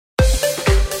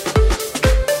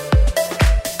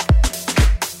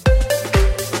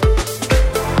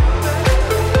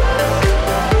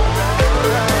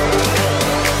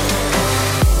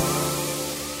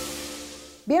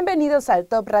Bienvenidos al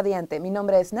Top Radiante. Mi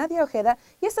nombre es Nadia Ojeda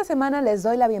y esta semana les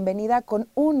doy la bienvenida con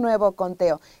un nuevo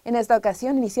conteo. En esta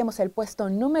ocasión iniciamos el puesto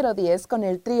número 10 con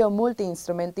el trío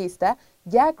multiinstrumentista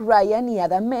Jack, Ryan y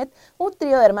Adamet, un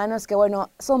trío de hermanos que,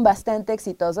 son bastante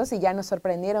exitosos y ya nos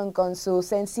sorprendieron con su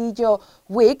sencillo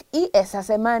Week y esa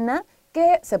semana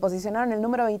que se posicionaron en el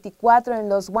número 24 en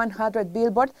los 100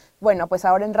 Billboard. Pues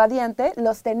ahora en Radiante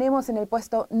los tenemos en el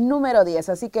puesto número 10,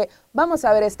 así que vamos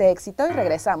a ver este éxito y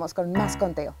regresamos con más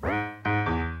conteo.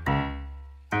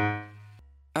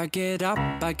 I get up,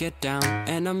 I get down,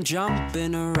 and I'm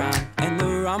jumping around, and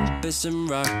the rumpus and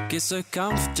rock is so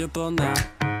comfortable now.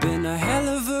 Been a hell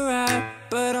of a ride,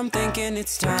 but I'm thinking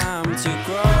it's time to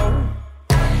grow.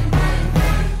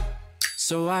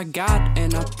 So I got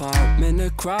an apartment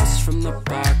across from the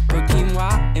park, put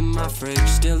quinoa in my fridge,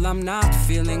 still I'm not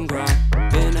feeling grown.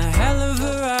 Been a hell of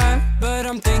a ride, but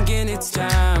I'm thinking it's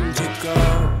time to go.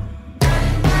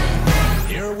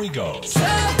 Here we go. So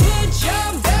put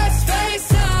your best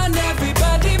face on,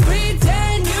 everybody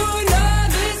pretend you know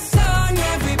this song.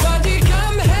 Everybody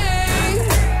come hang,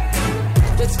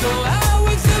 let's go out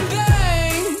with a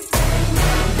bang.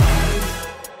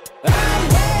 I'm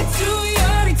way too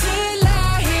young to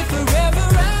lie here forever,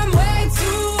 I'm way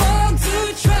too old to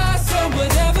try. So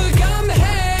whatever, come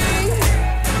hang,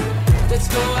 let's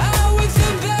go out with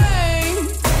a bang.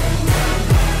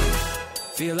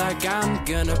 Feel like I'm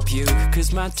gonna puke,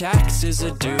 cause my taxes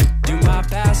are due. Do my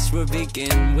password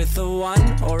begin with a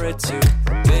 1 or a 2?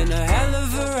 Been a hell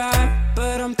of a ride,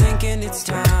 but I'm thinking it's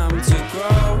time to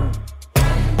grow.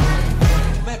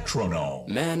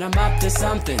 Metronome. Man, I'm up to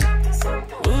something.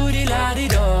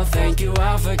 Ooh-dee-la-dee-do, thank you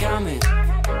all for coming.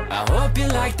 I hope you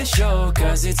like the show,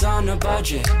 cause it's on a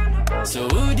budget. So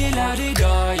ooh-dee-la-dee-do,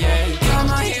 yeah. Come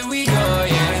on, here we go,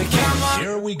 yeah. Come on.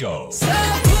 Here we go. So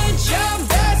put your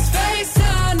best face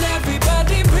on,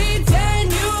 everybody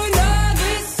pretend you know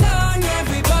this song.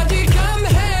 Everybody come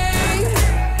hang,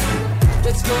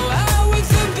 let's go out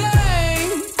with a bang.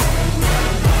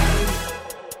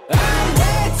 I'm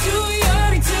way too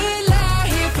young to lie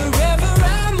here forever,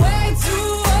 I'm way too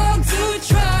old to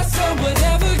try. So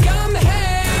whatever, come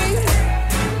hang,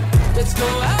 let's go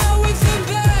out with a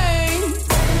bang.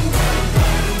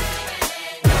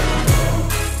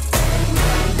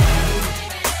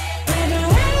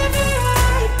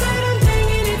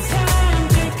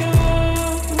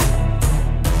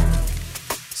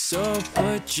 So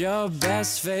put your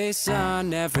best face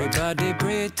on, everybody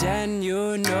pretend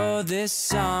you know this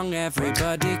song.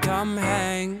 Everybody come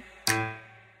hang,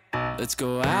 let's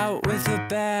go out with a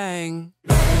bang.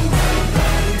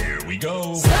 Here we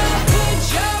go. So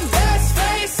put your best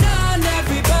face on,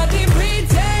 everybody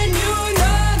pretend you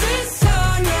know this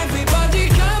song. Everybody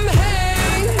come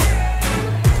hang,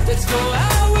 let's go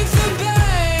out with a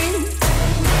bang.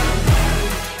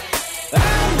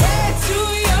 I'm way too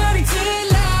young to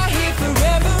lie here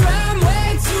forever, I'm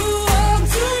way too old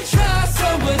to try. So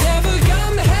whatever,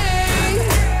 come hang,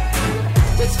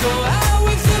 let's go out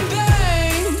with a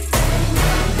bang.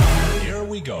 Here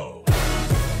we go.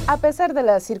 A pesar de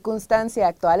la circunstancia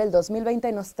actual, el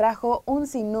 2020 nos trajo un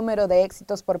sinnúmero de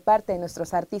éxitos por parte de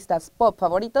nuestros artistas pop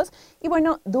favoritos y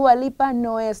Dua Lipa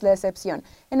no es la excepción.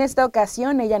 En esta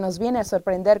ocasión ella nos viene a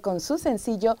sorprender con su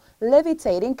sencillo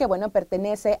Levitating, que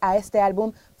pertenece a este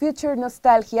álbum Future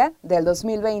Nostalgia del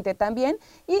 2020 también.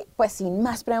 Y pues sin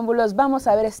más preámbulos vamos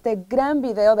a ver este gran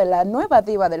video de la nueva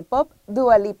diva del pop,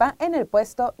 Dua Lipa, en el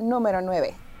puesto número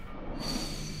 9.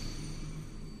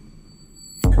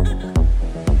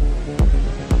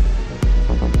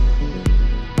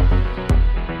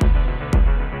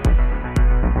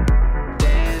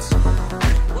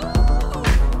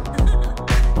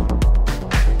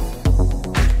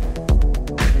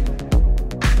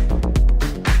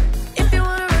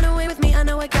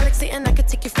 And I could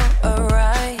take you for a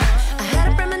ride. I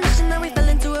had a premonition that we fell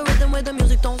into a rhythm where the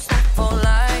music don't stop for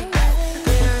life.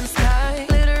 Glitter in the sky,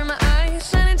 glitter in my eyes,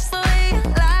 shining just the way you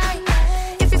like.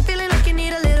 If you're feeling like you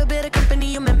need a little bit of company,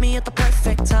 you met me at the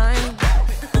perfect time.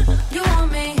 You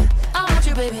want me, I want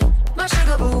you, baby. My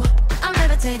sugar boo, I'm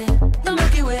levitating. The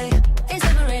Milky Way is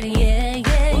liberating, yeah,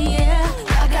 yeah, yeah.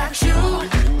 I got you,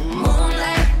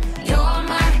 moonlight, you're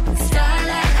my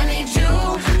starlight. I need you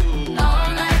all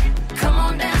night. Come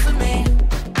on, dance with me.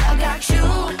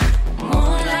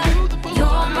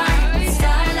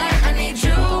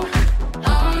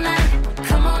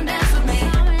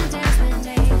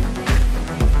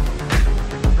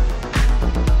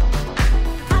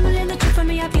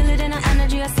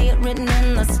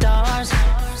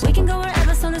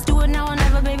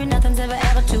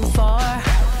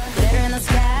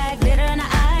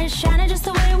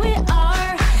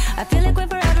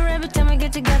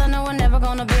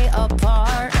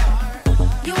 apart.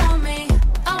 You want me,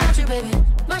 I want you, baby.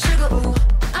 My sugar, ooh,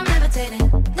 I'm levitating.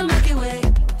 The Milky Way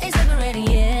is separating,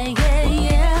 yeah, yeah,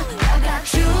 yeah. I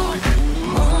got you,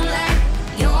 moonlight,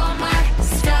 you're my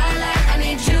starlight. I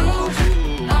need you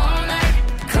all night.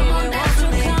 Come on, dance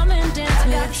with me. Come and dance with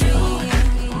me. I got you,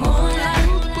 moonlight,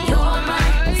 you're my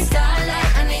starlight.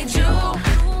 I need you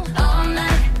all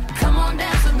night. Come on,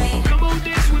 dance with me. Come on,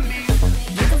 dance with me.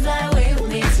 You can fly away with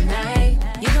me tonight.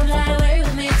 You can fly away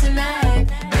with me tonight.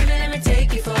 Baby, let me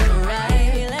take you for a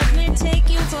ride. Let me take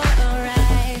you for a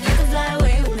ride. You can fly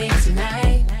away with me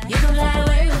tonight. You can fly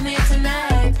away with me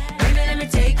tonight. Baby, let me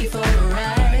take you for a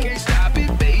ride. Can't stop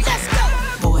it, baby. Let's go.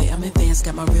 Boy, I'm advanced,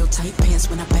 got my real tight pants.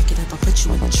 When I back it up, I put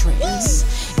you in a trance.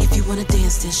 If you wanna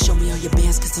dance, then show me all your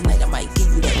bands, cause tonight I might give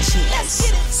you that chance. Let's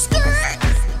get it. Skirt.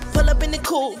 Pull up in the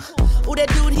coupe. Ooh, that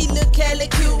dude, he look hella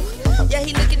cute. Yeah,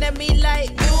 he looking at me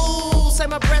like, ooh, say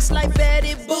my breasts like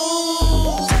Betty Boo.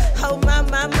 Oh, my.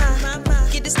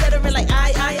 Get this stuttering like,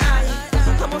 I.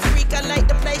 I'm a freak, I like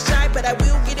to play shy, but I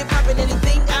will get it poppin',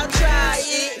 anything, I'll try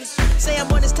it. Say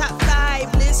I'm on his top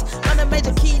 5 list, on a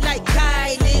major key like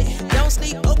Kylie. Don't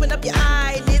sleep, open up your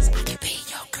eyelids. I can be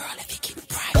your girl if you keep it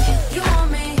private. You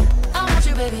want me, I want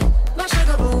you, baby. My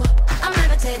sugar, boo, I'm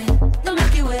levitating. The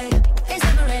Milky Way is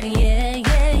separating, yeah,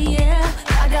 yeah, yeah.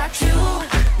 I got you,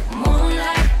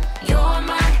 moonlight, you're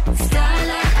my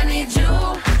starlight. I need you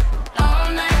all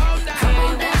night. Come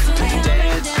on, dance with me,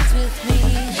 dance with me.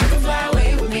 You can fly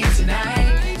away with me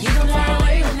tonight. You can fly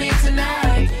away with me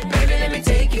tonight. Baby, let me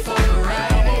take you for a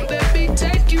ride. Let me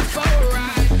take you for a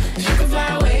ride. You can fly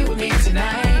away with me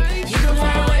tonight. You can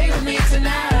fly away with me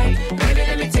tonight. Baby,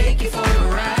 let me take you for a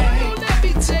ride. Let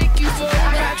me take you for a I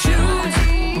ride. got you,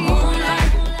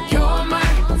 moonlight, you're my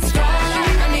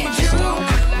starlight. I need you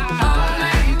all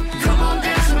night. Come on,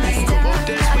 dance with me.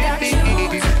 I got you,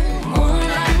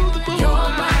 moonlight, you're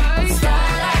my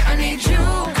starlight. I need you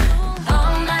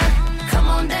all night. Come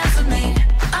on, dance with me.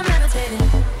 I'm levitating.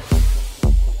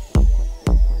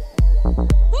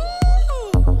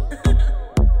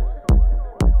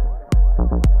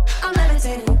 I'm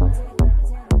levitating.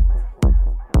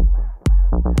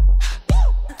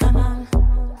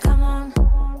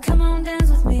 Come on, dance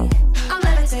with me. I'm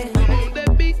levitating.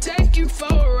 Let me take you for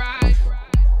a ride.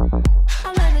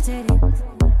 I'm levitating.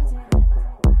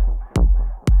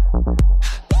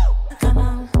 Come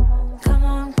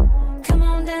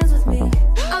on, dance with me.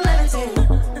 I'm levitating.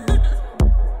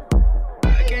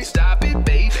 I can't stop it,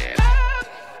 baby.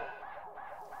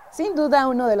 Sin duda,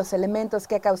 uno de los elementos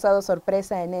que ha causado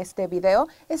sorpresa en este video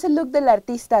es el look de la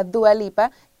artista Dua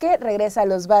Lipa, que regresa a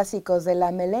los básicos de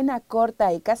la melena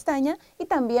corta y castaña y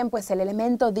también pues el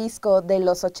elemento disco de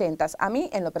los 80s. A mí,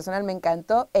 en lo personal, me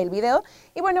encantó el video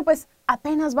y bueno, pues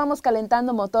apenas vamos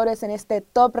calentando motores en este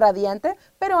top radiante,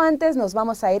 pero antes nos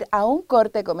vamos a ir a un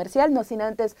corte comercial, no sin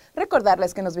antes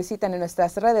recordarles que nos visiten en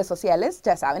nuestras redes sociales.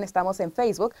 Ya saben, estamos en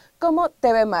Facebook como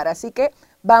TV Mar, así que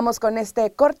vamos con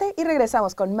este corte y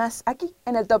regresamos con más aquí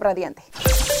en el Top Radiante.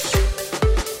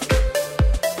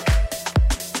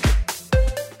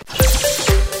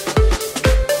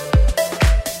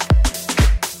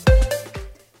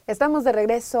 Estamos de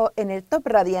regreso en el Top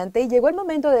Radiante y llegó el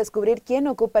momento de descubrir quién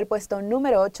ocupa el puesto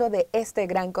número 8 de este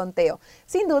gran conteo.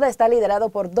 Sin duda está liderado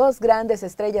por dos grandes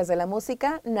estrellas de la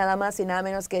música, nada más y nada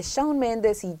menos que Shawn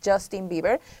Mendes y Justin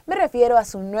Bieber. Me refiero a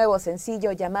su nuevo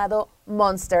sencillo llamado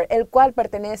Monster, el cual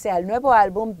pertenece al nuevo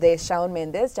álbum de Shawn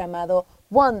Mendes llamado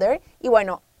Wonder. Y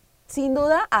bueno, sin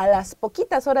duda, a las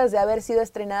poquitas horas de haber sido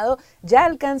estrenado, ya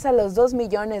alcanza los 2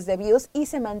 millones de views y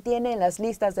se mantiene en las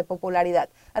listas de popularidad.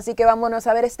 Así que vámonos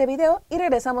a ver este video y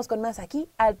regresamos con más aquí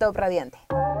al Top Radiante.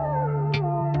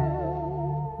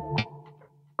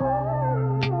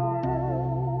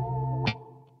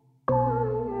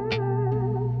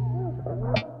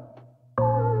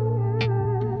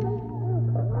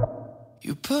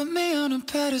 You put me on a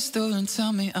pedestal and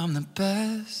tell me I'm the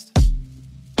best.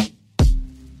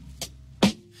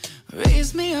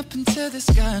 Raise me up into the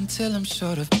sky until I'm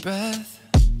short of breath.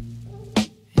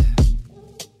 Yeah.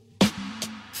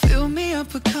 Fill me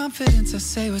up with confidence, I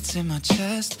say what's in my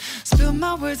chest. Spill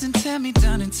my words and tear me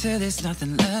down until there's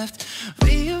nothing left.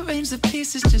 Rearrange the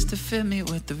pieces just to fit me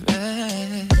with the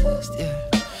rest. Yeah.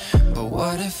 But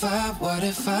what if I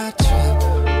trip?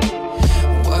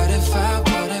 What if I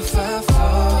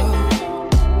fall?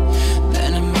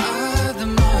 Then am I the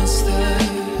monster?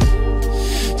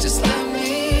 Just let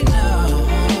me know.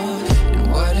 And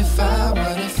what if I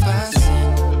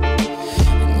sin?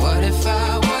 And what if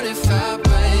I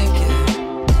break it?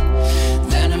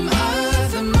 Then am I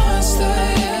the monster?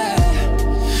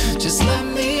 Yeah. Just let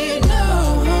me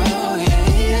know.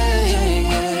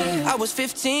 Yeah. I was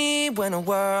 15 me when the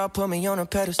world put me on a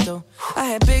pedestal. I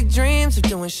had big dreams of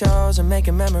doing shows and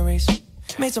making memories.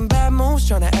 Made some bad moves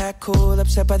trying to act cool,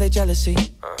 upset by their jealousy.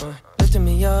 Lifting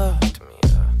me up,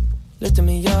 lifting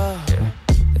me up.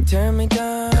 And turn me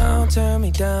down, turn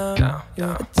me down.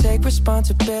 I take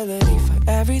responsibility for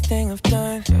everything I've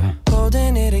done.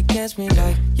 Holding it against me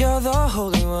like you're the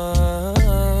holy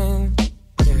one.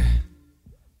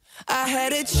 I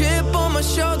had a chip on my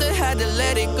shoulder, had to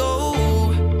let it go.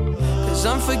 Cause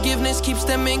unforgiveness keeps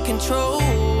them in control.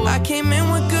 I came in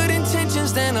with good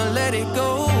intentions, then I let it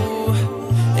go.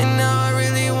 And now I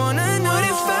really wanna know,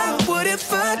 what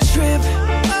if I trip?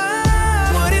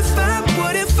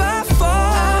 What if I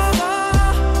fall?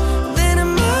 Then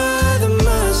am I the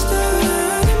master?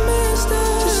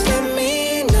 Just let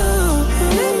me know.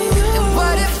 And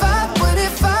what if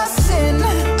I sin?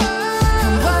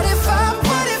 And what if I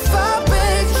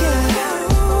break you?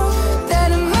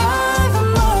 Then am I the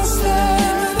monster?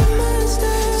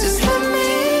 Just let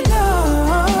me know.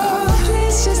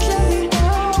 Please just let me know.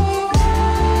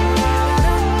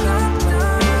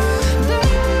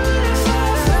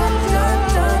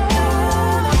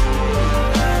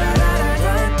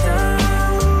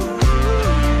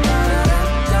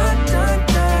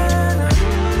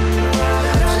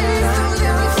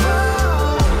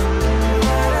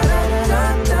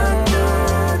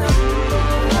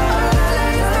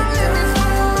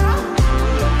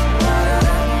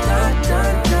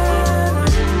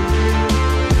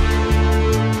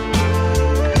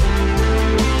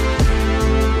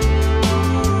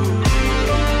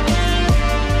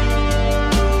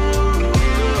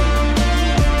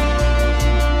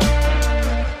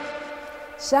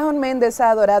 Shawn Mendes ha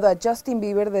adorado a Justin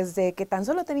Bieber desde que tan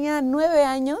solo tenía 9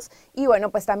 años y bueno,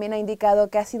 pues también ha indicado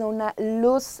que ha sido una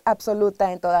luz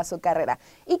absoluta en toda su carrera.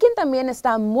 Y quien también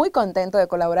está muy contento de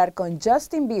colaborar con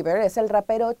Justin Bieber es el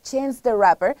rapero Chance the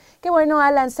Rapper, que bueno,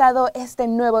 ha lanzado este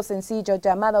nuevo sencillo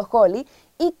llamado Holy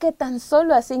y que tan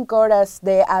solo a 5 horas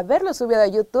de haberlo subido a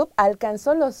YouTube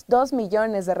alcanzó los 2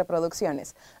 millones de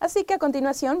reproducciones. Así que a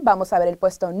continuación vamos a ver el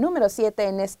puesto número 7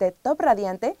 en este Top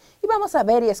Radiante y vamos a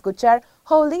ver y escuchar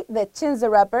Holy de Chance the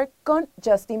Rapper con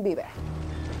Justin Bieber.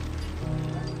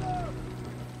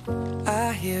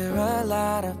 I hear a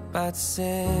lot about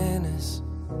sinners.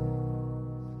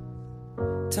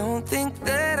 Don't think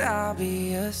that I'll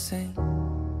be a saint,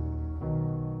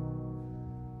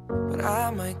 but I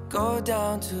might go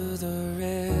down to the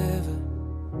river.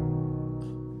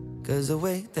 Cause the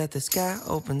way that the sky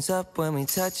opens up when we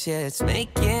touch, yeah, it's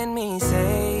making me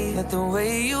say that the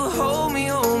way you hold me,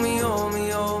 hold me, hold me,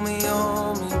 hold me,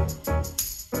 hold me,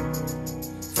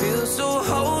 feels so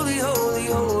holy, holy,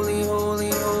 holy,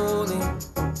 holy, holy.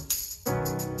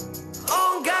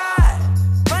 Oh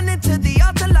God, running to the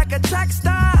altar like a track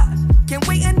star. Can't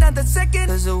wait another second.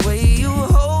 Cause the way you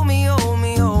hold me, hold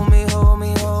me, hold me, hold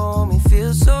me, hold me,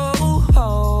 feels so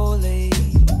holy.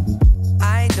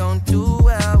 I don't do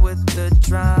well with the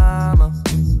drama,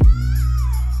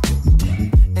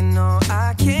 and no,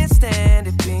 I can't stand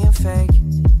it being fake.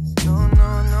 No,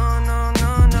 no, no, no,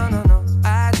 no, no, no, no.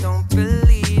 I don't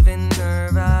believe in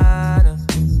Nirvana,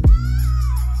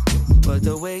 but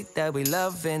the way that we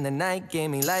love in the night gave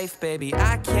me life, baby.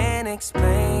 I can't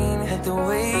explain it. The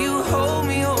way you hold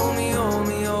me, hold me, hold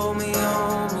me, hold me,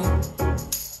 hold me,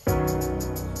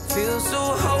 feels so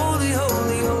holy,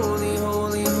 holy, holy,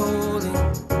 holy, holy.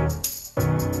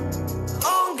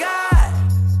 Oh God,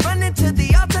 running to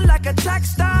the altar like a track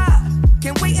star.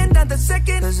 Can't wait another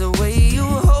second. Cause the way you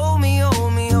hold me,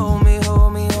 hold me, hold me,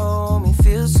 hold me, hold me,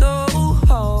 feels so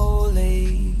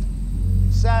holy.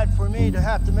 Sad for me to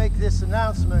have to make this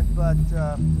announcement, but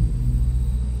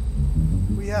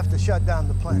we have to shut down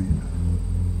the plant.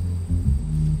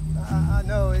 I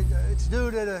know it's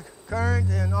due to the current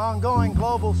and ongoing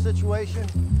global situation.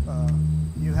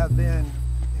 You have been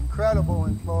incredible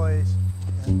employees,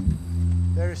 and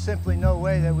there is simply no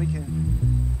way that we can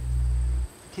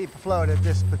keep afloat at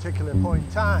this particular point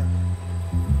in time.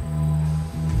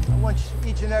 I want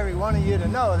each and every one of you to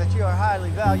know that you are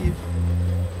highly valued.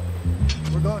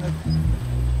 We're going to...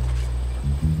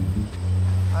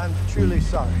 I'm truly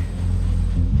sorry.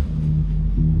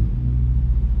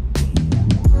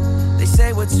 They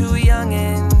say we're too young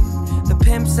and the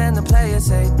pimps and the players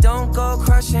say don't go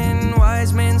crushing.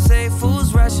 Wise men say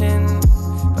fools rushing,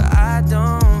 but I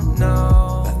don't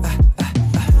know.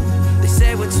 They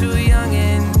say we're too young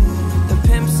and the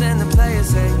pimps and the players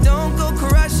say don't go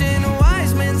crushing.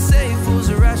 Wise men say fools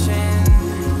are rushing,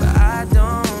 but I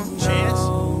don't know. Chance,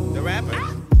 the rapper.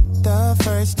 The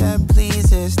first that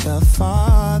pleases the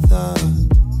Father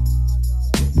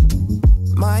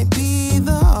might be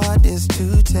the hardest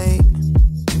to take.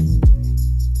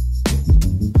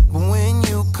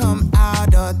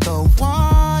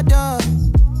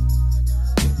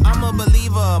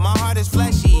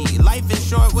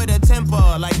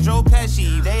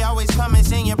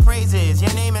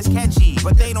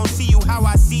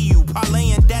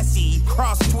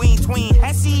 between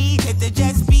Hesse, hit the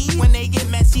jet speed. When they get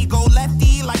messy, go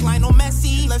lefty like Lionel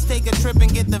Messi. Let's take a trip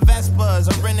and get the Vespas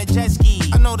or rent a jet ski.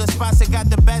 I know the spots that got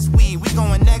the best weed. We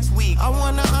going next week. I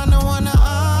wanna honor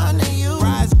you.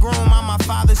 Rise groom, I'm my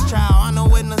father's child. I know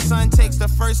when the son takes the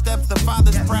first step, the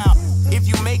father's proud. If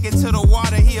you make it to the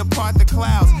water, he'll part the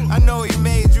clouds. I know he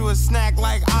made you a snack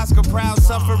like Oscar Proud.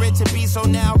 Suffer it to be, so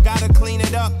now gotta clean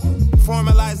it up.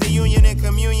 Formalize the union and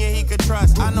communion he could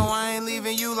trust. I know I ain't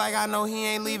leaving you like I know he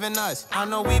ain't leaving us. I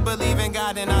know we believe in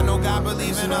God and I know God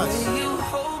believes in us.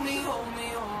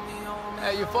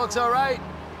 Hey, you folks all right?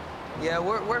 Yeah,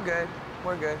 we're good.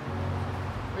 We're good.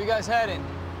 Where you guys heading?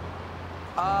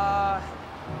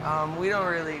 We don't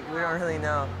really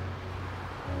know.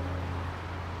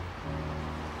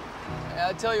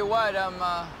 I'll tell you what, I'm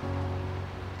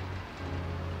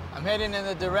heading in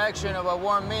the direction of a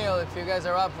warm meal if you guys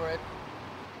are up for it.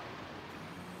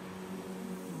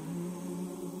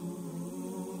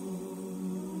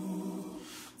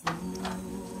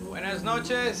 Buenas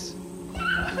noches.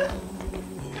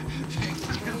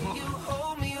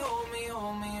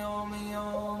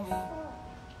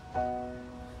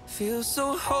 Feel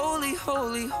so holy,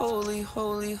 holy, holy,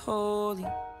 holy, holy.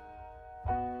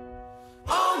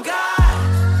 Oh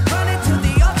God, running to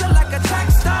the altar like a track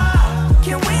star.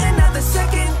 Can wait another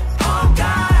second. Oh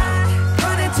God,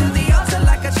 running to the altar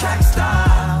like a track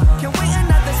star. Can wait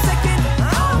another second.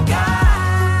 Oh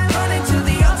God, running to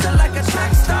the altar like a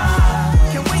track star.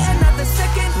 Can wait another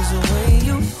second. 'Cause the way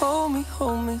you hold me,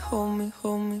 hold me, hold me,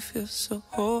 hold me, feel so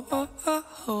holy.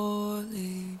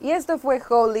 Y esto fue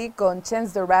Holy con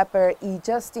Chance the Rapper y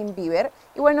Justin Bieber.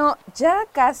 Y bueno, ya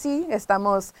casi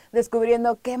estamos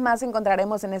descubriendo qué más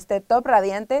encontraremos en este Top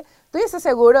Radiante. ¿Tú ya estás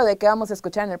seguro de que vamos a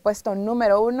escuchar en el puesto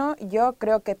número 1? Yo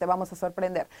creo que te vamos a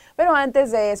sorprender. Pero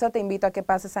antes de eso te invito a que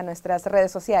pases a nuestras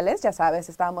redes sociales. Ya sabes,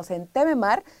 estábamos en TV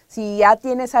Mar. Si ya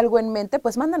tienes algo en mente,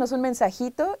 pues mándanos un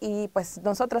mensajito y pues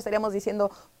nosotros estaríamos diciendo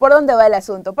por dónde va el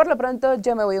asunto. Por lo pronto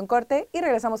yo me voy a un corte y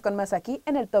regresamos con más aquí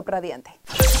en el Top Radiante.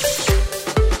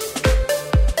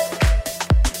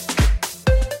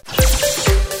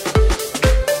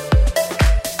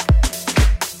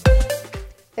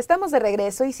 Estamos de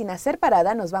regreso y sin hacer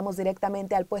parada nos vamos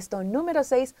directamente al puesto número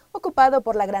 6, ocupado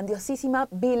por la grandiosísima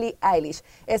Billie Eilish.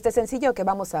 Este sencillo que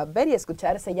vamos a ver y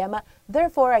escuchar se llama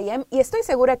Therefore I Am y estoy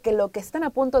segura que lo que están a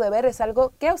punto de ver es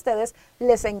algo que a ustedes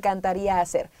les encantaría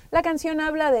hacer. La canción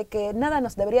habla de que nada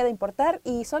nos debería de importar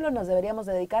y solo nos deberíamos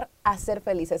dedicar a ser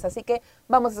felices. Así que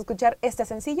vamos a escuchar este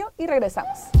sencillo y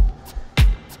regresamos.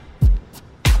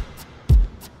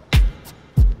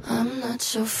 I'm not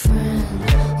your friend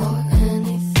or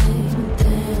anything,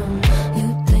 damn.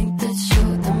 You think that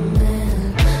you're the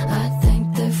man, I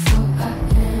think therefore I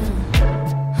am.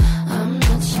 I'm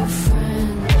not your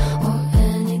friend or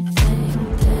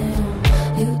anything,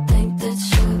 damn. You think that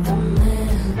you're the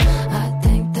man, I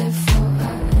think therefore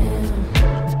I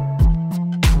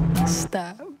am.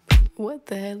 Stop. What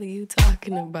the hell are you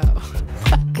talking about?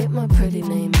 Get my pretty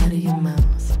name out of your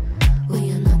mouth.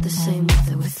 We are not the same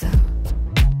with or without.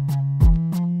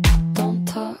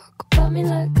 Talk about me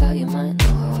like how you might know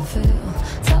how I feel.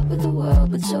 Top of the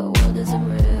world, but your world isn't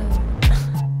real.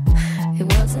 It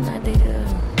wasn't ideal.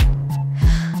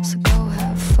 So go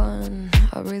have fun.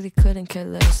 I really couldn't care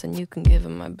less, and you can give it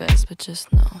my best, but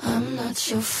just know I'm not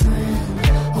your friend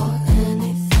or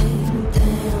anything,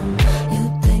 damn. You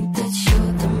think that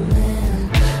you're the man,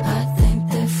 I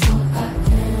think therefore I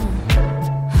am.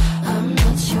 I'm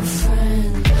not your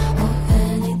friend or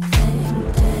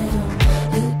anything, damn.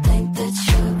 You think that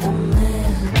you're the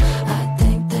man, I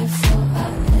think therefore I am.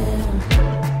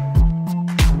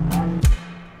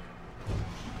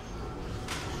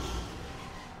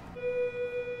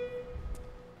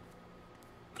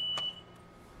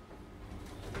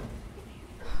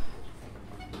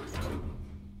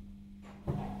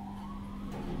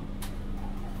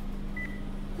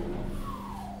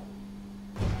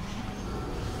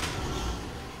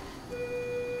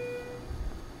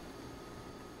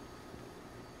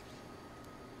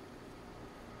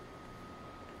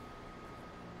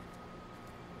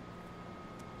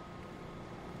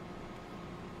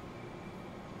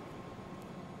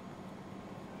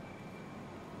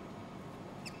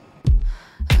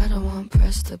 I don't want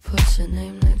press to put your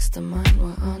name next to mine.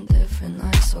 We're on different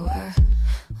lines, so I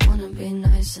wanna be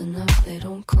nice enough. They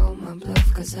don't call my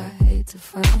bluff, cause I hate to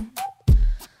find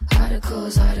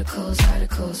articles, articles,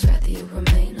 articles. Rather you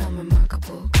remain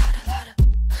unremarkable. Got a lot of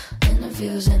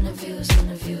interviews, interviews,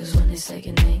 interviews. When they say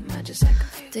your name, I just act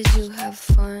confused. Did you have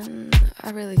fun?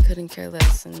 I really couldn't care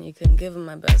less, and you couldn't give them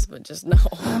my best, but just know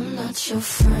I'm not your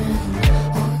friend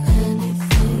or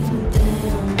anything,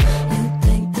 damn. You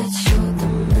think that you're the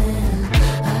man,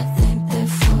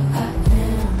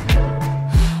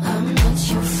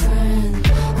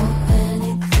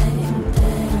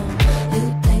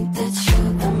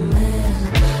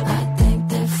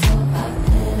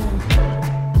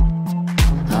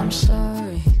 I'm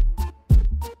sorry.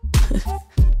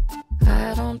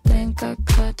 I don't think I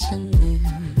caught your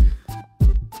name.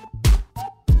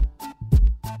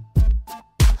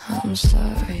 I'm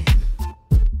sorry.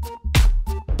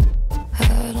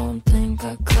 I don't think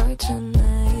I caught your name.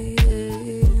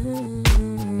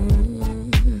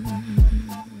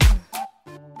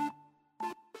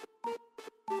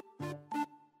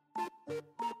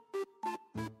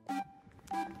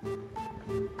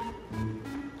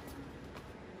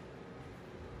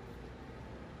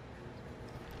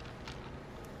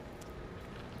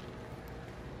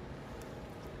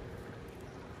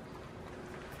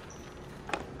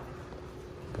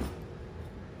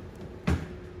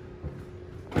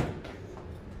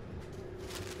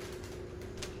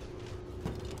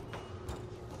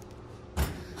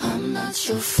 I'm not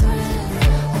your friend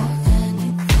or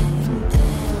anything,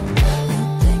 damn. You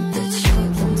think that you're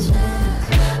the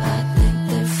man, I think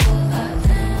therefore I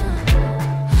am.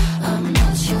 I'm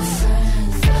not your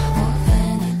friend or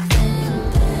anything,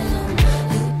 damn.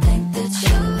 You think that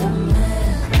you're the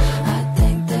man, I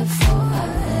think therefore I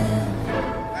am.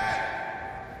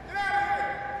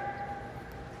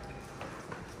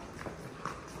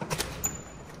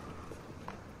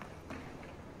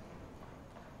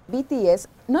 BTS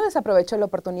no desaprovechó la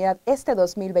oportunidad este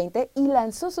 2020 y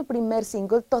lanzó su primer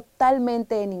single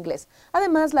totalmente en inglés.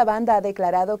 Además, la banda ha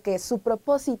declarado que su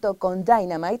propósito con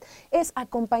Dynamite es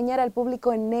acompañar al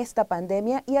público en esta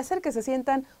pandemia y hacer que se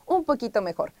sientan un poquito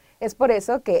mejor. Es por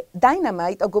eso que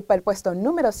Dynamite ocupa el puesto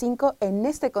número 5 en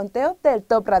este conteo del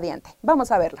Top Radiante.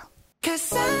 Vamos a verlo.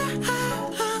 Cause I'm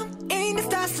in the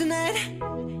stars tonight.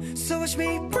 So watch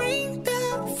me bring the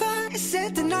fire,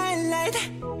 set the night light.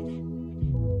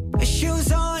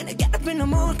 Shoes on, get up in the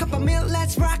morning, cup of milk,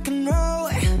 let's rock and roll.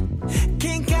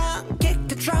 Kink out, kick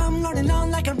the drum, rolling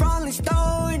on like a rolling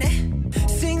stone.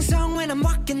 Sing song when I'm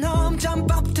walking home,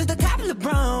 jump up to the top of the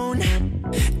brown.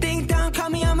 Ding dong, call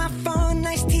me on my phone,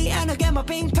 nice tea and I'll get my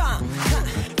ping pong.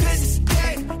 This is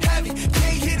dead heavy,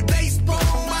 can't hit the bass, boom,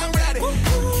 I'm ready.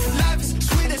 Life is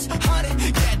sweet as honey,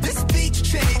 yeah, this beach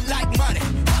chain like money.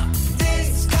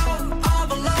 This go all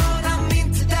alone, I'm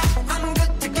into that, I'm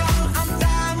good to go, I'm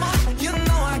diamond, you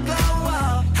know I glow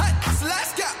up. Hey, so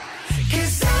let's go.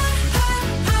 Cause I'm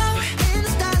in the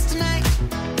stars tonight,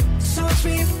 so watch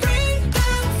me bring the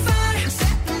fire,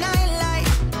 set the night light.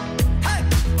 Hey,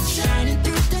 shining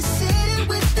through the city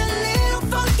with a little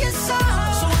funky soul.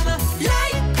 So I'ma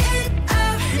light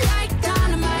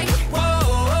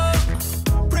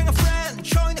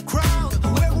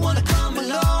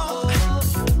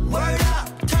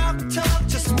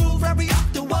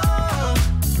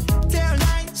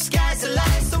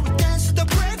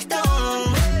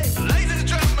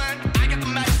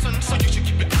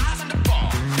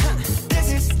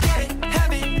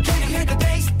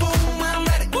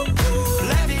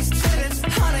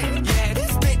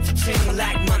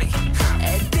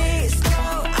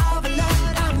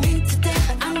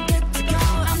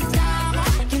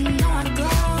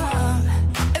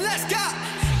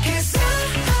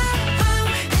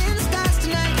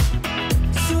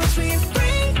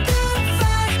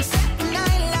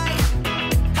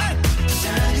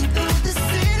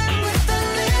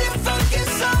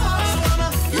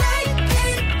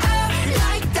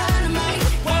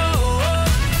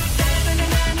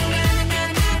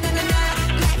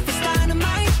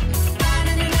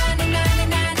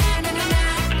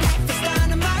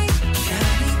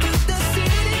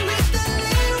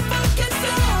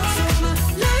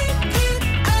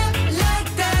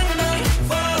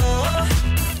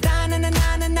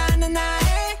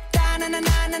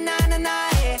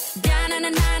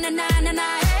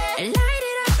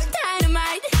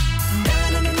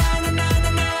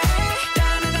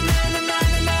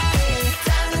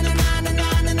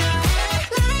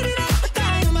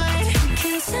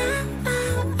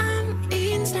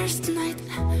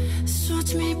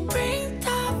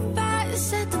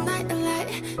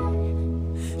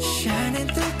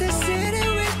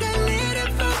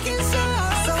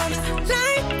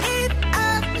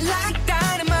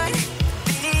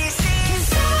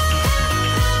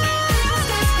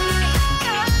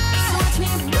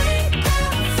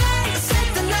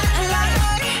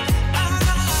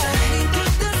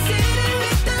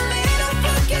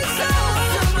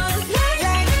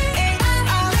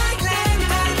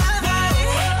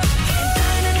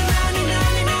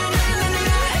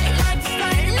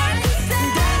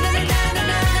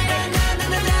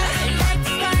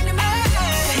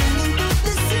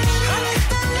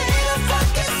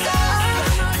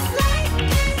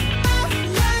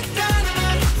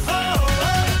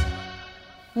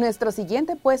Nuestro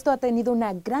siguiente puesto ha tenido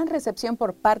una gran recepción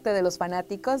por parte de los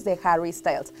fanáticos de Harry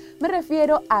Styles. Me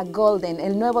refiero a Golden,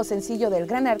 el nuevo sencillo del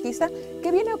gran artista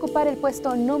que viene a ocupar el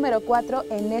puesto número 4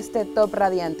 en este top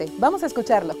radiante. Vamos a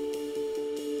escucharlo.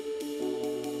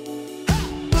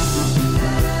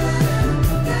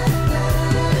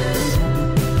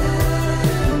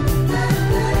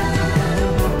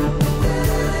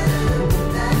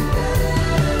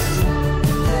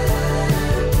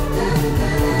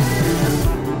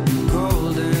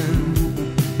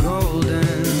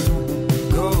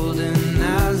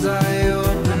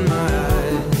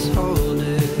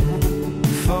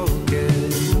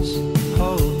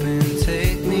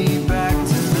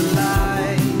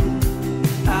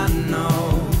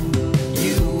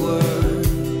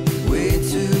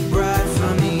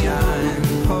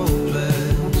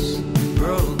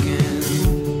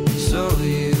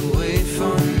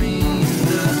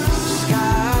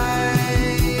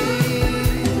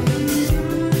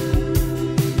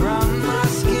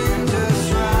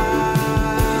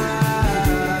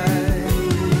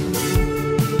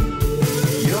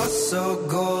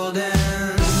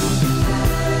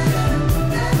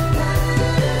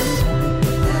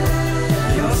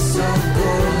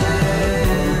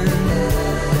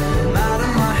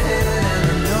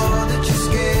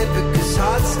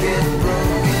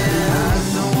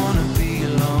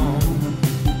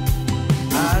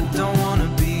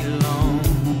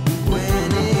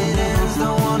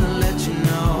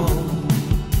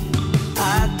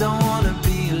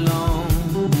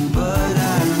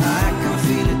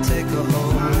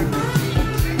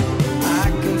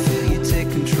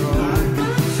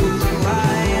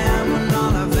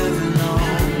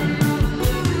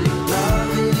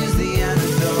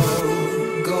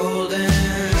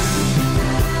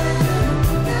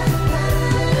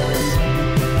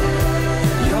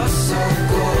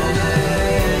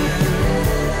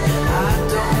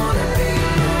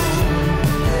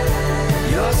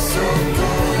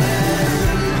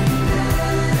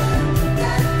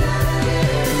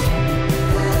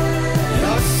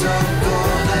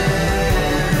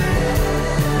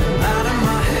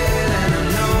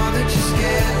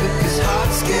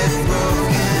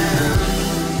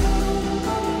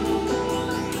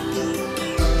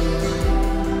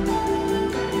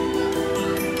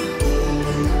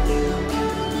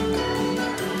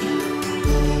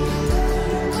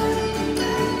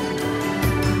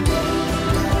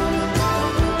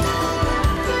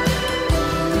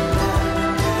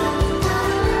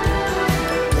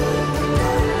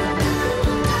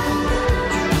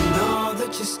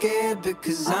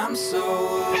 Because I'm so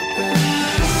open.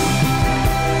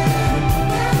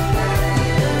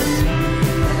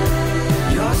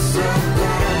 You're so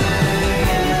golden.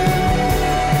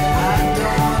 I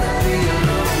don't wanna be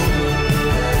alone.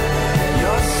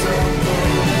 You're so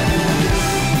golden.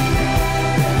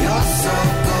 You're so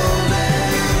golden.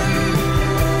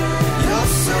 You're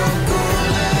so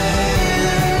golden.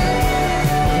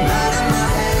 I'm out of my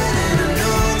head and I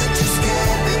know that you're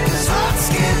scared because hearts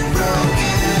get broken.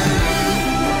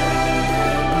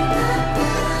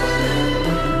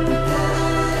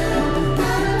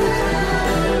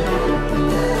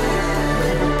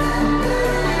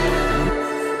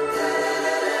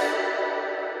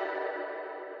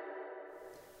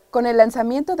 Con el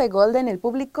lanzamiento de Golden, el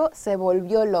público se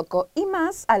volvió loco, y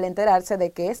más al enterarse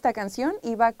de que esta canción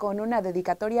iba con una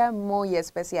dedicatoria muy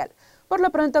especial. Por lo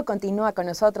pronto, continúa con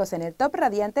nosotros en el Top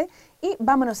Radiante y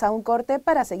vámonos a un corte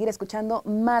para seguir escuchando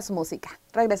más música.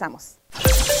 Regresamos.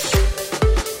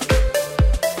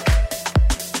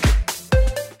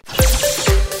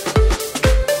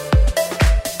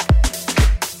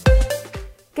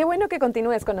 Qué bueno que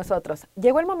continúes con nosotros.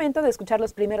 Llegó el momento de escuchar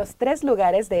los primeros 3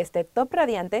 lugares de este Top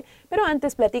Radiante, pero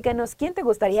antes platícanos quién te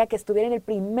gustaría que estuviera en el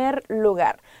primer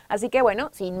lugar. Así que bueno,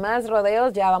 sin más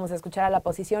rodeos, ya vamos a escuchar a la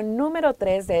posición número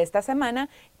 3 de esta semana,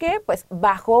 que pues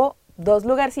bajó 2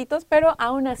 lugarcitos, pero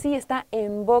aún así está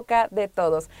en boca de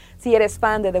todos. Si eres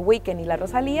fan de The Weeknd y la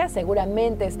Rosalía,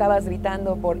 seguramente estabas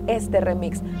gritando por este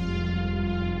remix.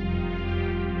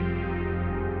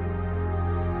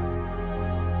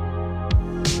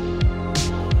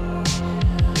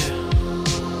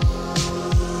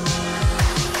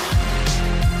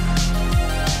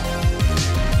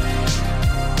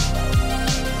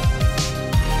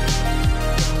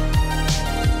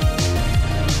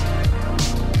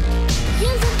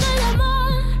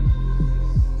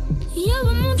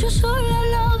 Sola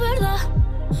la verdad,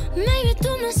 maybe tú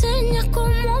me enseñas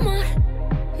cómo amar.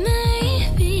 Me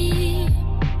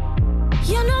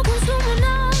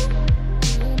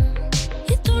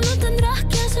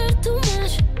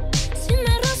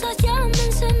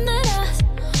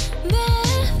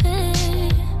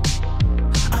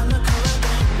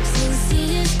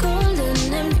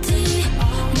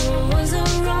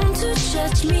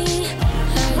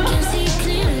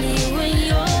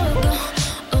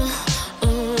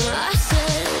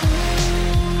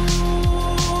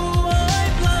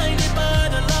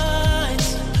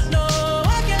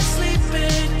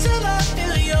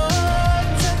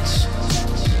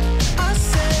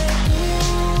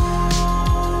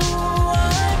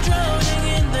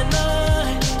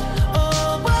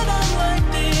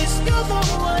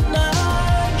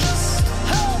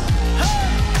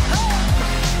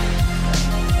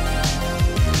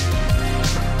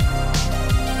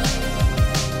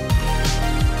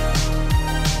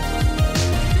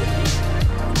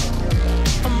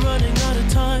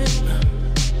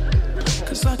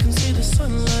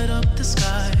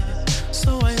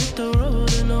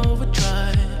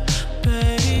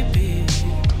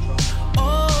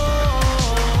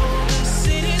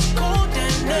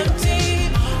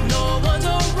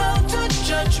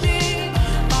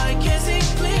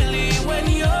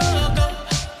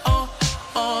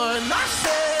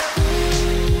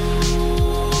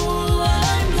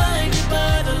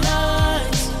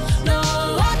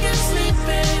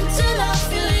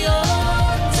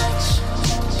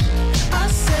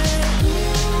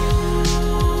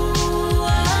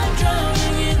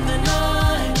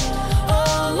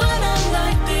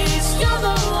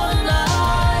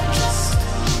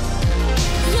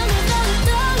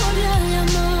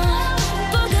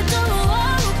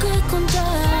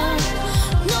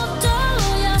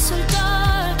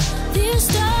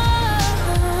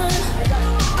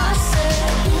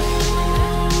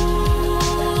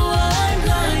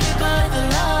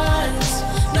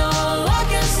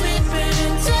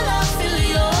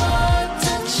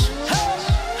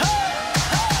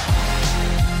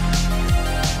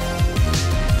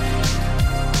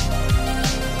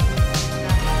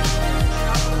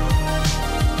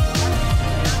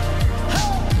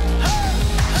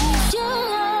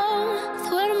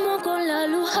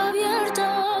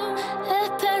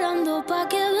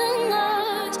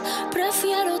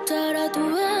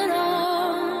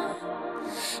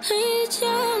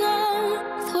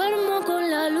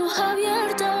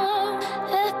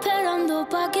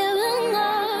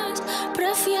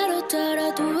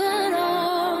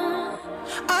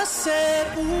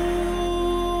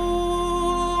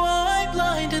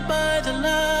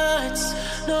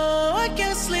I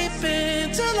can't sleep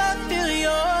until I feel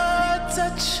your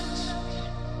touch.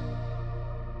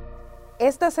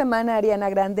 Esta semana Ariana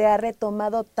Grande ha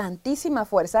retomado tantísima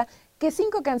fuerza que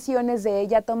 5 canciones de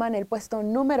ella toman el puesto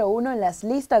número 1 en las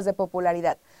listas de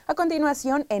popularidad. A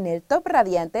continuación, en el Top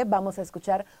Radiante, vamos a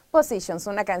escuchar Positions,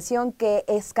 una canción que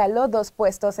escaló 2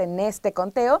 puestos en este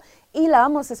conteo y la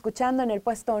vamos escuchando en el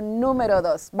puesto número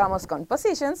 2. Vamos con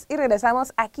Positions y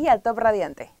regresamos aquí al Top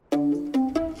Radiante.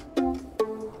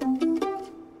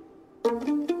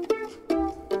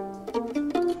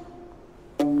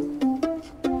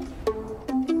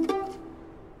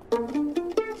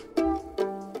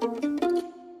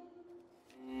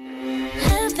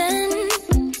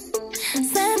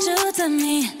 To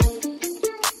me,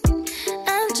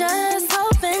 I'm just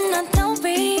hoping I don't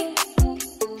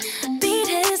repeat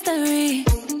history.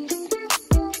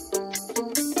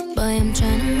 Boy, I'm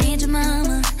trying to meet your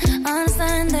mama on a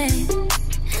Sunday,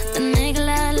 the nigga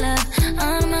I love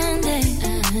on a Monday.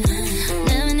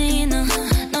 Never need no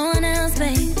one else,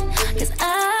 babe, 'cause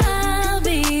I'll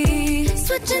be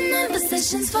switching in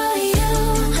positions for you.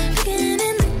 Cooking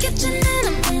in the kitchen and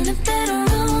I'm in the bedroom.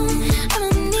 I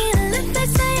don't need a lift, they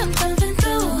say I'm pumping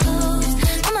through holes.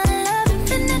 I'm my love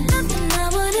infinite, nothing I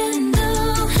wouldn't do,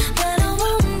 but I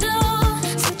won't do.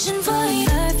 Switching for you,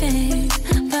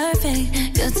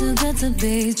 perfect, you're too good to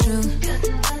be true.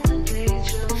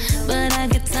 But I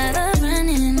get tired of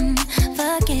running,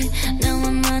 fuck it, now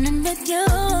I'm running with you.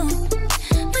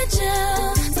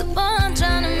 So boy, I'm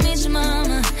trying to meet your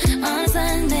mama on a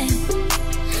Sunday,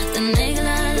 the nigga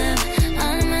I love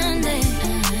on a Monday.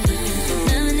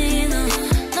 Never need no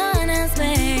one else,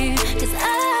 babe, 'cause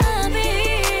I'll be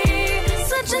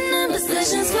switching the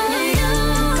positions for you.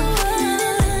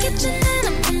 Kitchen and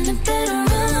I'm in the bedroom.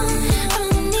 I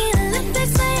don't need a lift, they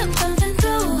say I'm pumping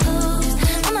through holes.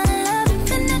 I'm my love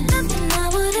infinite, nothing I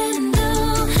wouldn't do,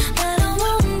 but I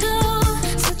won't do.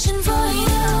 Switching for you.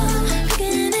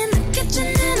 Cooking in the kitchen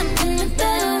and I'm in the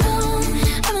bedroom.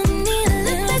 I don't need a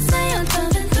lift, they say I'm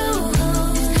pumping through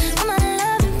holes. I'm my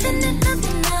love infinite,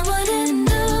 nothing I wouldn't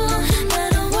do,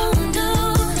 but I won't do.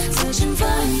 Switching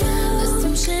for you. There's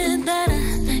some shit that I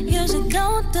usually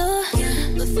don't do,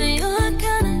 but for you I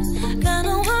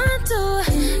kinda want to.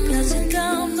 'Cause you're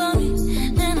down for me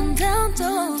and I'm down to,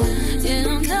 yeah,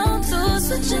 I'm down to.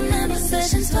 Switching my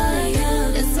positions for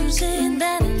you. There's some shit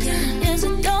that I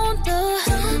usually don't do,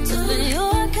 but for you I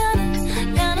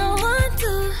kinda want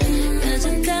to. 'Cause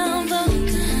you're down for me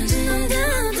and I'm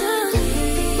down to.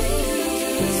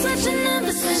 Switching my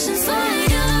positions for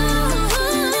you.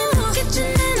 Kitchen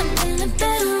and I'm in the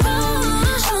bedroom. I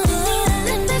don't need a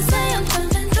lift, they say I'm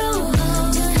pumping through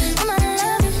holes. I'm my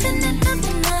love infinite,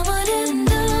 nothing I wouldn't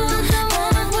do,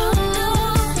 but I won't do.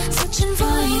 Switching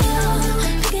for you.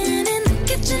 Cooking in the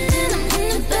kitchen and I'm in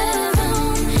the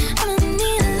bedroom. I don't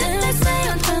need a lift, they say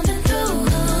I'm pumping through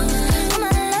holes. I'm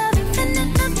my love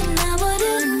infinite, nothing I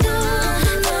wouldn't do,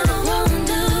 but I won't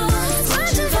do.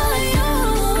 Switching for you.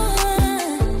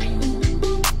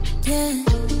 Yeah.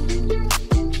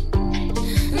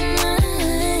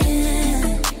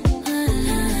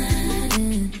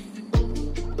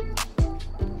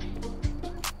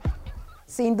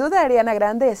 Sin duda, Ariana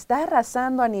Grande está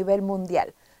arrasando a nivel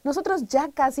mundial. Nosotros ya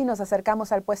casi nos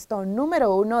acercamos al puesto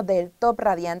número 1 del Top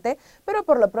Radiante, pero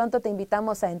por lo pronto te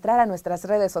invitamos a entrar a nuestras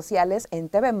redes sociales en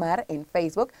TV Mar, en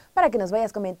Facebook, para que nos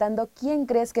vayas comentando quién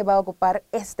crees que va a ocupar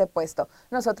este puesto.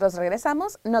 Nosotros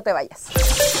regresamos, no te vayas.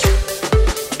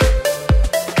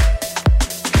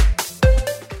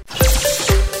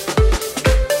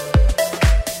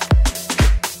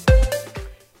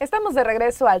 Estamos de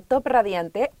regreso al Top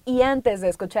Radiante y antes de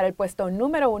escuchar el puesto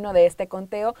número 1 de este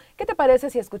conteo, ¿qué te parece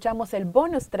si escuchamos el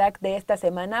bonus track de esta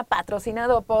semana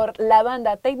patrocinado por la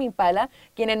banda Tame Impala,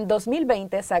 quien en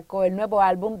 2020 sacó el nuevo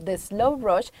álbum The Slow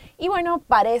Rush y bueno,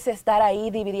 parece estar ahí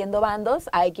dividiendo bandos?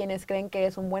 Hay quienes creen que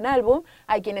es un buen álbum,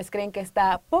 hay quienes creen que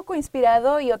está poco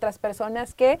inspirado y otras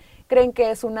personas que creen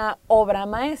que es una obra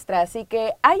maestra, así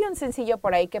que hay un sencillo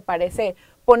por ahí que parece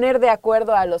poner de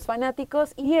acuerdo a los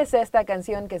fanáticos y es esta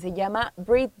canción que se llama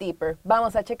Breathe Deeper.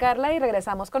 Vamos a checarla y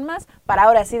regresamos con más para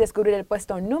ahora sí descubrir el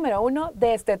puesto número 1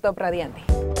 de este Top Radiante.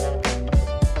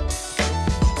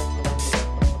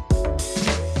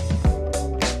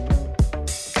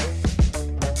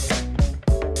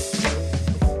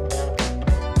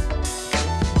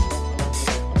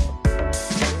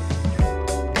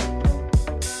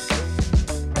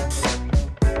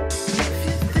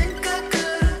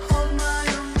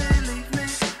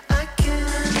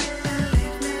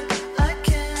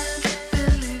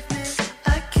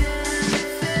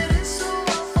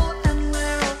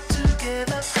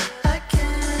 Together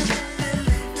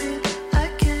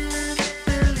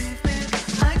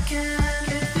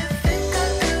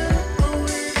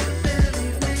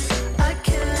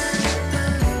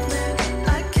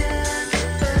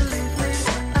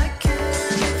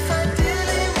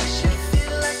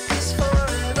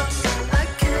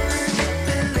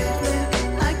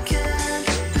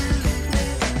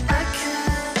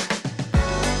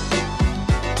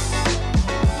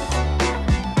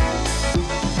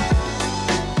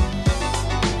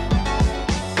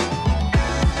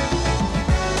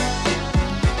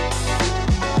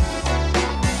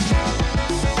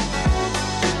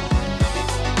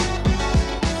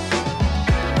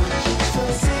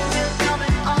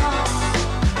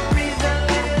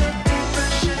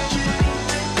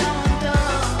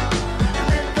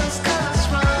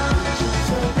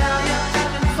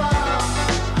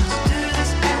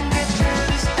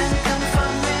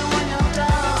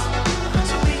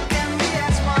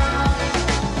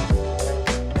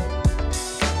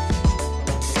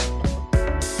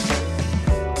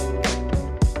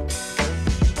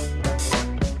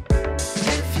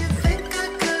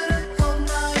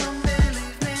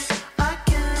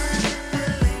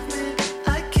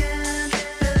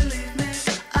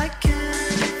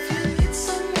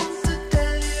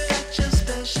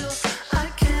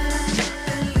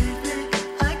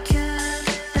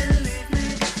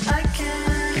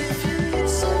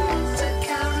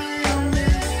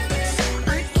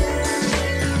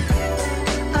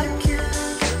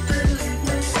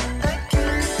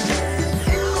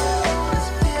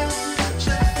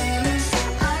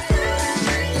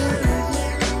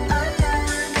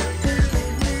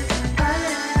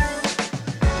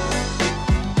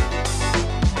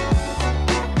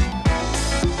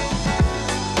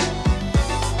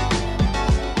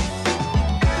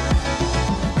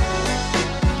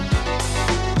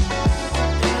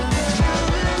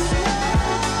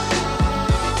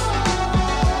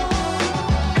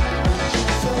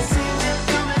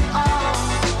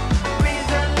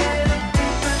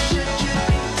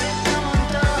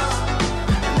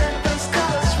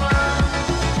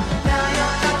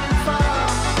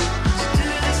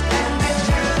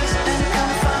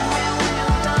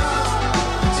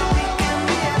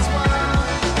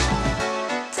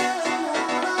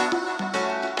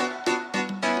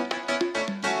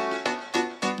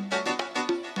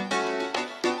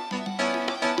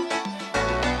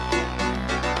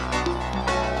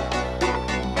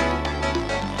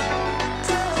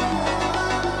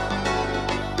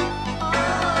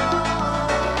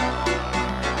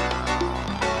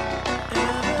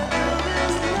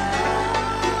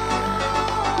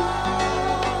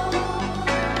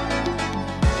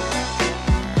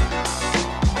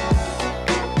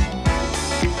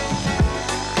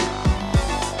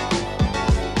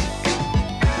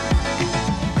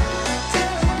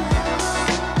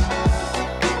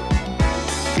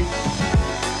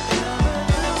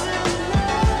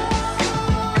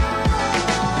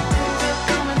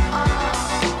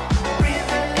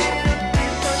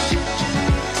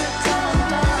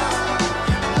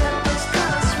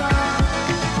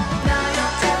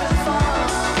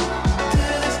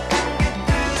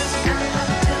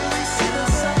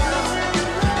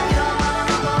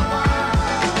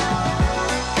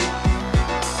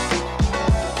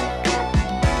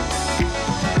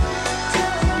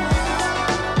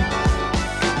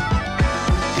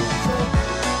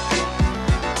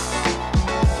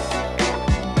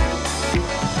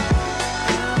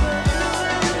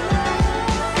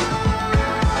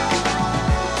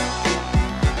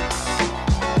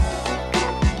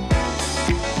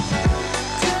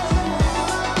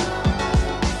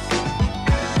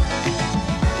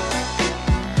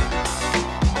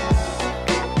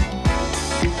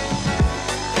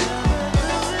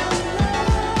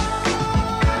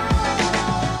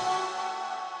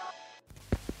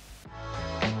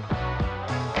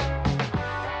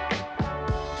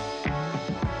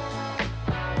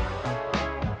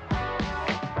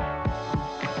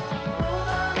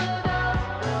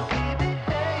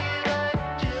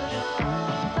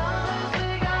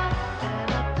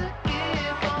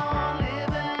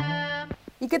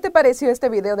qué te pareció este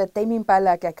video de Tame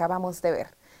Impala que acabamos de ver?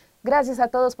 Gracias a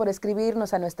todos por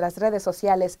escribirnos a nuestras redes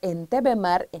sociales en TV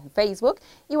Mar, en Facebook.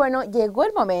 Y bueno, llegó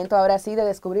el momento ahora sí de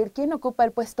descubrir quién ocupa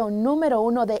el puesto número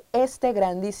 1 de este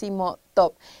grandísimo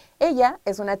top. Ella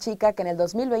es una chica que en el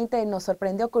 2020 nos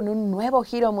sorprendió con un nuevo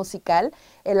giro musical.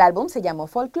 El álbum se llamó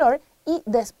Folklore y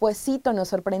despuesito nos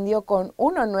sorprendió con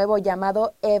uno nuevo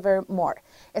llamado Evermore.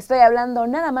 Estoy hablando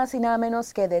nada más y nada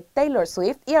menos que de Taylor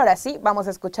Swift y ahora sí vamos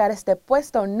a escuchar este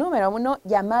puesto número 1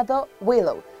 llamado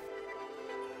Willow.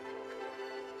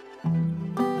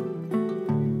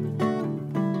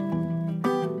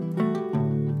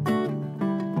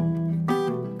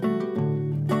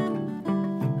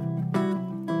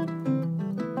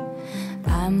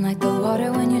 I'm like the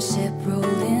water when your ship rolled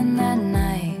in that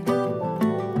night.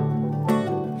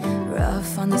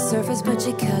 Rough on the surface, but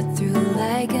you cut through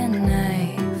like a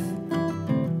knife.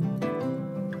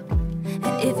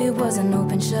 And if it was an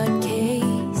open shut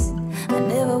case, I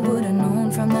never would have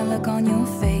known from the look on your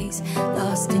face.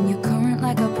 Lost in your current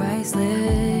like a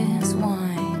priceless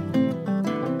wine.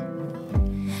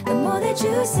 The more that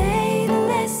you say, the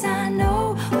less I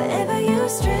know. Wherever you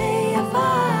stray, I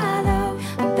follow.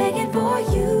 I'm begging for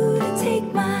you to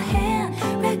take my hand,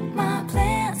 wreck my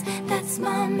plans, that's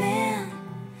my man.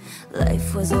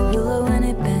 Life was a willow and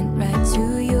it bent right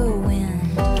to your wind.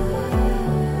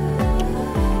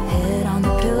 Head on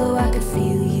the pillow, I could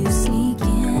feel you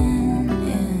sneaking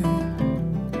in.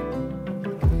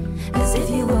 As if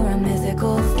you were a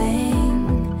mythical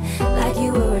thing, like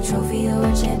you were a trophy or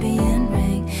a champion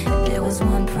ring. And there was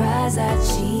one prize I'd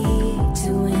cheat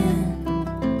to win.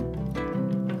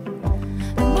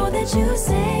 The more that you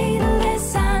say, the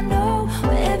less I know.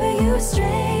 Wherever you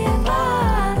stray, I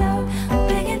follow. I'm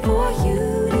begging for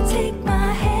you to take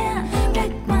my hand,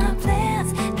 wreck my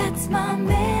plans, that's my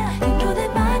man. You know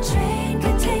that my train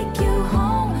could take you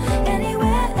home.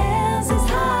 Anywhere else is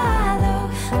hollow.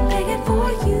 I'm begging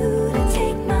for you to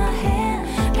take my hand,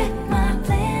 wreck my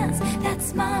plans,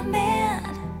 that's my man.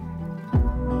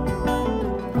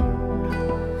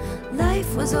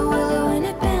 Life was a willow and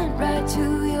it bent right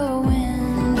to your window.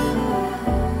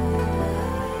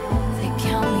 They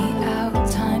count me out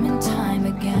time and time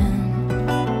again.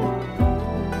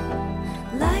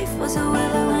 Life was a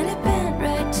willow and it bent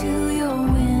right to your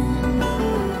window.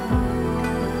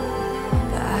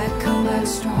 But I come back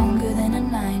stronger than a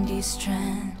 90s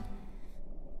trend.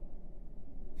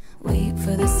 Wait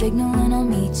for the signal and I'll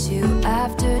meet you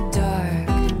after dark.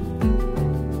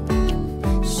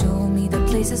 Show me the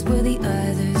places where the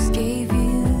others gave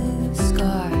you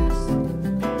scars.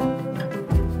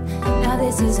 Now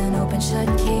this is an open shut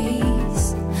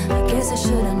case. I guess I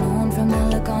should have known from the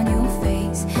look on your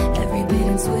face. Every bait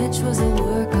and switch was a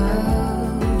work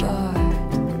of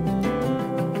art.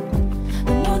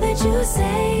 The more that you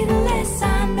say, the less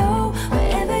I know.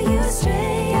 Wherever you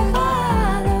stray, I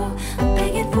follow. I'm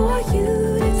begging for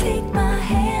you to take my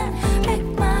hand, wreck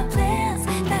my plans,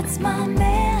 that's my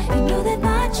man. You know that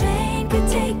my train could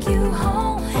take you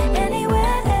home.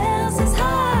 Anywhere else is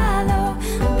hollow.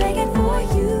 I'm begging for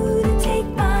you to take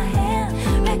my hand,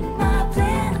 wreck my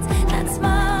plans, that's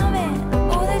my man. The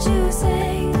more that you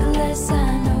say, the less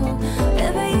I know.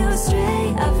 Wherever you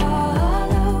stray, I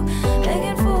follow.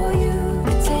 Begging for you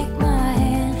to take my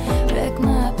hand, wreck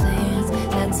my plans,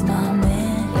 that's my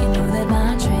man. You know that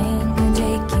my train can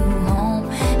take you home.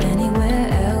 Anywhere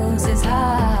else is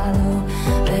hollow.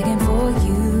 Begging for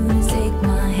you to take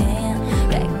my hand,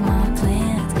 wreck my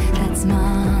plans, that's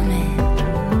my man.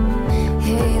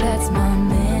 Hey, that's my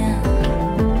man.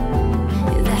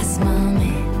 Yeah, that's my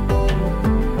man.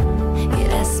 Yeah,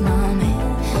 that's my man.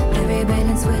 Every bait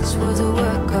and switch was a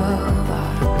work of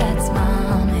art. That's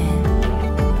my man.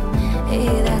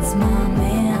 Hey, that's my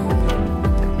man.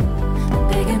 I'm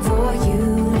begging for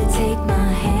you to take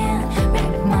my hand,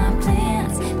 wreck my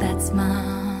plans, that's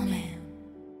my man.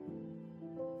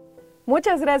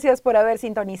 Muchas gracias por haber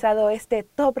sintonizado este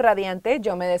Top Radiante.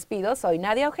 Yo me despido, soy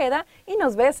Nadia Ojeda y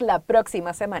nos ves la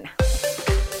próxima semana.